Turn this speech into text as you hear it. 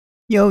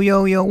Yo,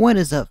 yo, yo, what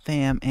is up,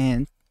 fam?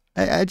 And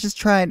I just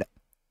tried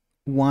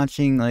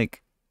watching,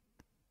 like,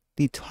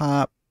 the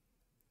top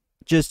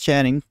just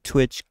chatting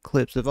Twitch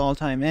clips of all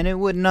time, and it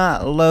would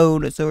not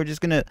load, so we're just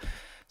gonna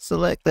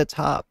select the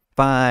top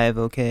 5,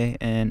 okay,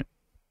 and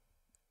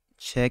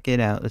check it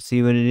out. Let's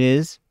see what it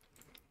is.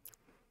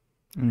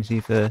 Let me see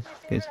if you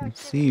guys can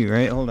see,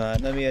 right? Hold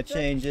on, let me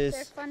change this.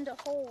 They're fun to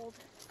hold.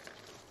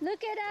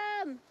 Look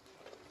at them!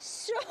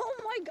 So, oh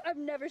my god, I've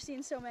never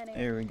seen so many.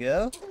 There we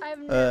go. I've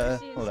never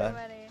seen hold so on.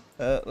 many.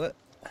 What?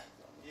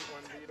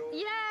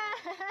 Yeah!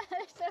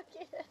 They're so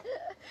cute.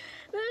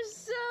 There's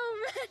so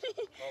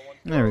many.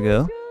 There we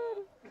go.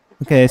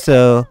 Okay,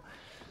 so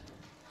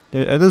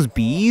are those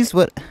bees?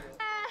 What?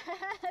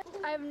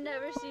 I've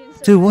never seen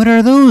so Dude, what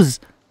are those?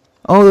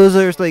 Oh, those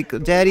are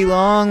like daddy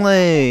long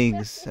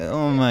legs.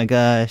 Oh my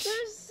gosh.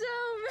 There's so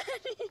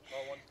many.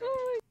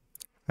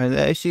 Are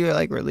they actually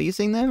like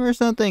releasing them or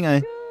something?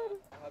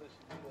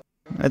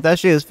 I thought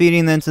she was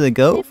feeding them to the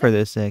goat for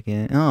this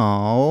second.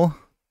 Oh,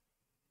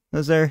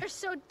 those are. They're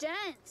so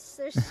dense.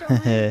 There's so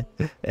many.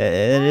 It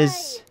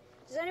is.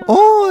 Does anyone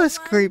Oh, know that's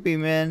one? creepy,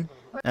 man.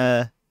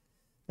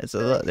 It's a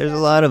lot. There's a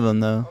lot of them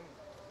though.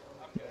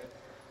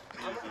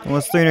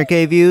 Almost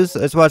 300k views.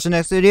 Let's watch the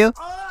next video.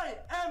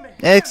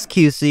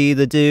 XQC,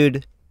 the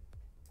dude.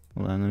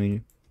 Hold on, let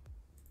me.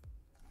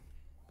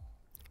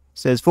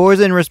 Says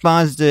forsen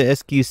responds to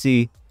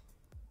SQC.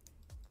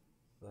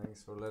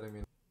 Thanks for letting me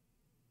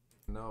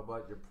know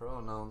about your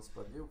pronouns,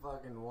 but you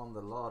fucking won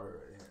the lottery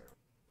here.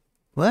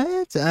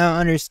 What? I don't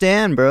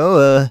understand,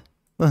 bro.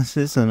 What's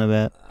this one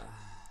about?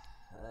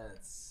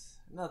 That's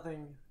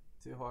nothing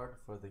too hard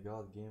for the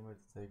God Gamer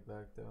to take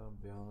back, though, I'll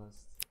be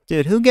honest.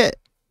 Dude, who get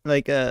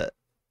like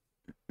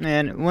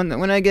man,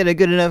 when I get a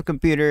good enough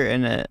computer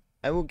and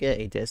I will get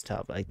a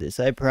desktop like this.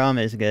 I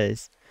promise,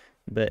 guys.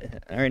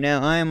 But right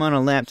now I am on a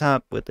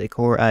laptop with a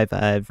Core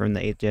i5 from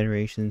the 8th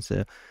generation,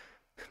 so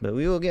but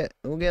we'll get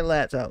a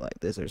laptop like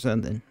this or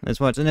something. Let's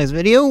watch the next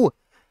video.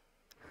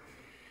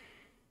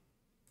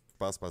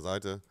 Spaß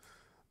beiseite.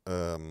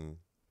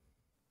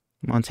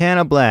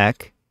 Montana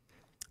Black.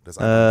 Das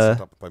eine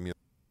Setup bei mir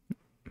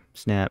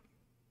Snap.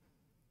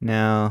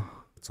 Now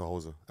zu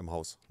Hause im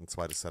Haus, ein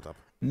zweites Setup.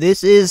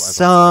 this is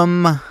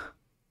some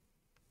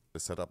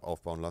Das Setup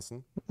aufbauen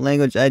lassen.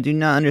 language I do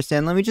not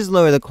understand. Let me just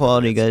lower the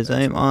quality, guys.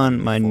 I am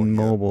on my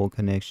mobile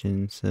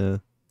connection, so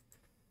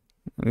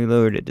we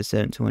lowered it to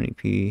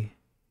 720p.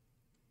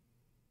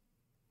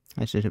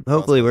 I should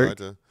hopefully work.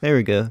 There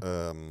we go.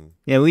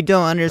 Yeah, we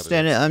don't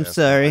understand it. I'm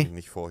sorry.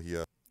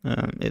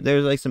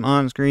 There's like some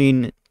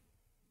on-screen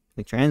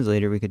like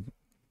translator we could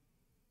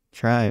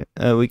try.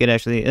 We could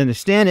actually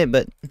understand it,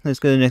 but let's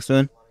go to the next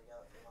one.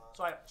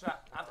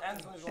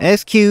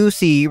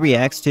 SQC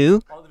reacts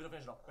to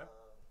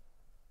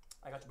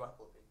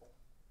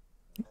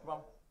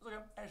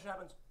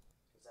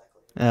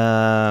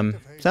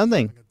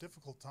something.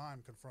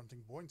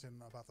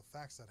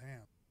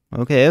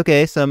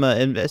 Okay, some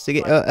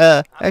investigate.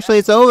 Actually,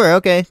 it's over.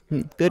 Okay,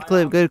 good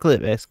clip,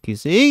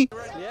 SQC.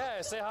 Yeah,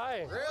 say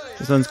hi.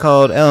 This one's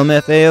called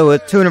LMFAO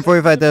with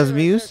 245,000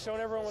 views.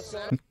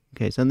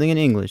 Okay, something in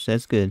English.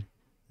 That's good.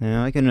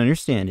 Now I can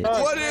understand it.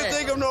 What do you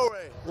think of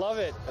Norway? Love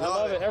it. I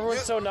love it.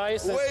 Everyone's so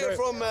nice. Where are you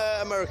from,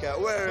 America?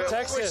 Where?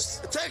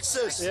 Texas.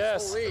 Texas.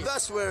 Yes.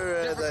 That's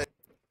where they.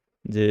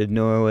 Dude,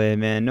 Norway,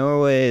 man.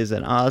 Norway is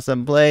an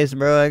awesome place,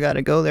 bro. I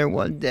gotta go there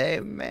one day,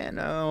 man.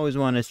 I always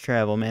want to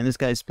travel, man. This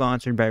guy's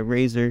sponsored by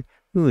Razer.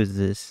 Who is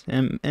this?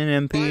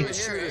 NMP?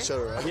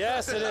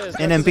 Yes, it is.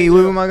 NMP,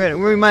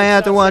 we might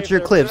have to watch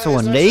your clips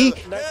one day.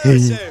 Nice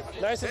and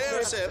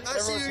safe. I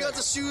see you got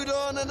the suit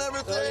on and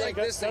everything. Like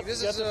this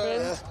is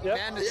Yeah,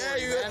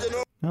 you got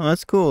the. Oh,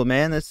 that's cool,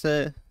 man. That's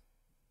a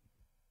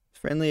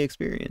friendly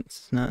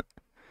experience. Not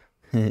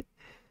bad,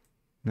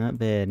 not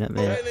bad.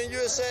 Norway and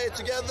USA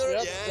together.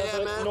 Yep,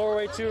 Yeah, man.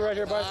 Norway too, right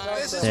here by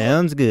the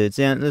Sounds good.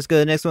 Let's go to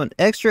the next one.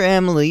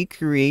 Extrraemily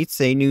creates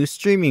a new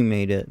streaming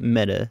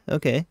meta.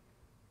 Okay.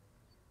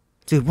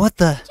 Dude, what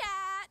the?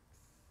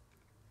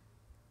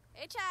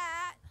 Hey,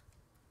 chat.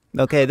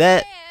 Okay,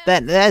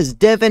 that's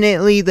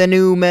definitely the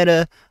new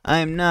meta.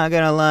 I'm not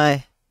gonna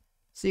lie.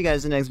 See you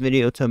guys in the next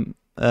video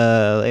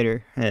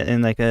later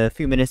in like a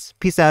few minutes.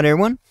 Peace out,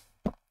 everyone.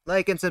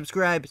 Like and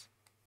subscribe.